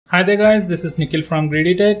Hi there guys, this is Nikhil from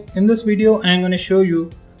GreedyTech. In this video, I am going to show you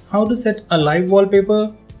how to set a live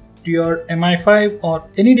wallpaper to your MI5 or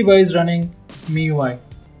any device running MIUI.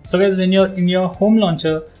 So guys, when you're in your home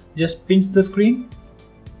launcher, just pinch the screen,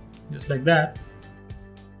 just like that.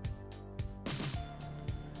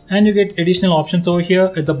 And you get additional options over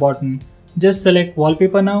here at the bottom. Just select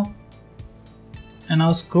wallpaper now. And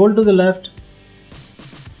now scroll to the left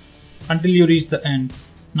until you reach the end.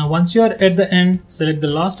 Now once you are at the end, select the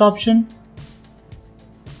last option.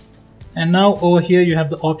 And now over here you have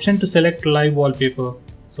the option to select live wallpaper.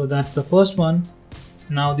 So that's the first one.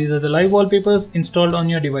 Now these are the live wallpapers installed on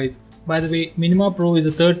your device. By the way, Minima Pro is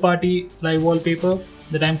a third-party live wallpaper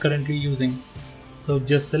that I am currently using. So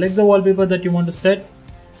just select the wallpaper that you want to set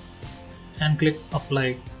and click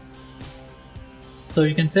apply. So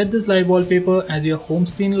you can set this live wallpaper as your home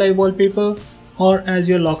screen live wallpaper or as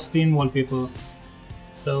your lock screen wallpaper.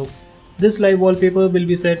 So this live wallpaper will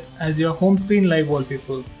be set as your home screen live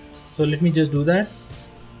wallpaper. So let me just do that.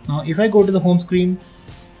 Now if I go to the home screen,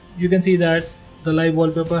 you can see that the live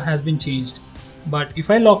wallpaper has been changed. But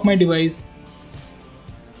if I lock my device,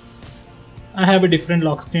 I have a different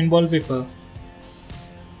lock screen wallpaper.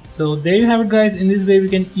 So there you have it guys. In this way we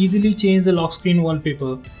can easily change the lock screen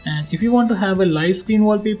wallpaper. And if you want to have a live screen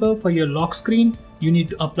wallpaper for your lock screen, you need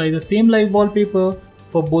to apply the same live wallpaper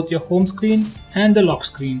for both your home screen and the lock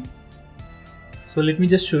screen. So let me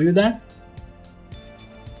just show you that.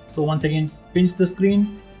 So once again, pinch the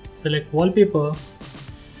screen, select wallpaper.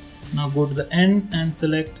 Now go to the end and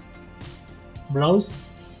select browse.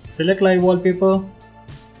 Select live wallpaper.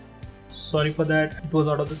 Sorry for that, it was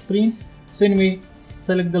out of the screen. So anyway,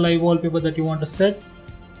 select the live wallpaper that you want to set.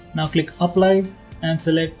 Now click apply and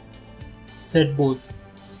select set both.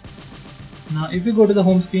 Now if you go to the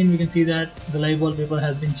home screen, we can see that the live wallpaper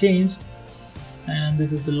has been changed, and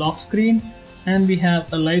this is the lock screen, and we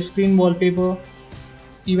have a live screen wallpaper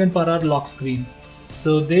even for our lock screen.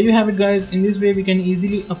 So there you have it guys. In this way we can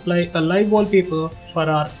easily apply a live wallpaper for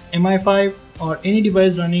our MI5 or any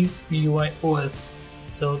device running MIUI OS.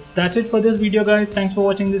 So that's it for this video guys. Thanks for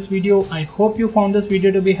watching this video. I hope you found this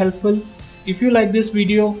video to be helpful. If you like this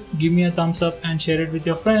video, give me a thumbs up and share it with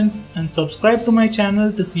your friends, and subscribe to my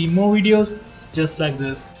channel to see more videos just like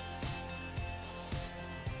this.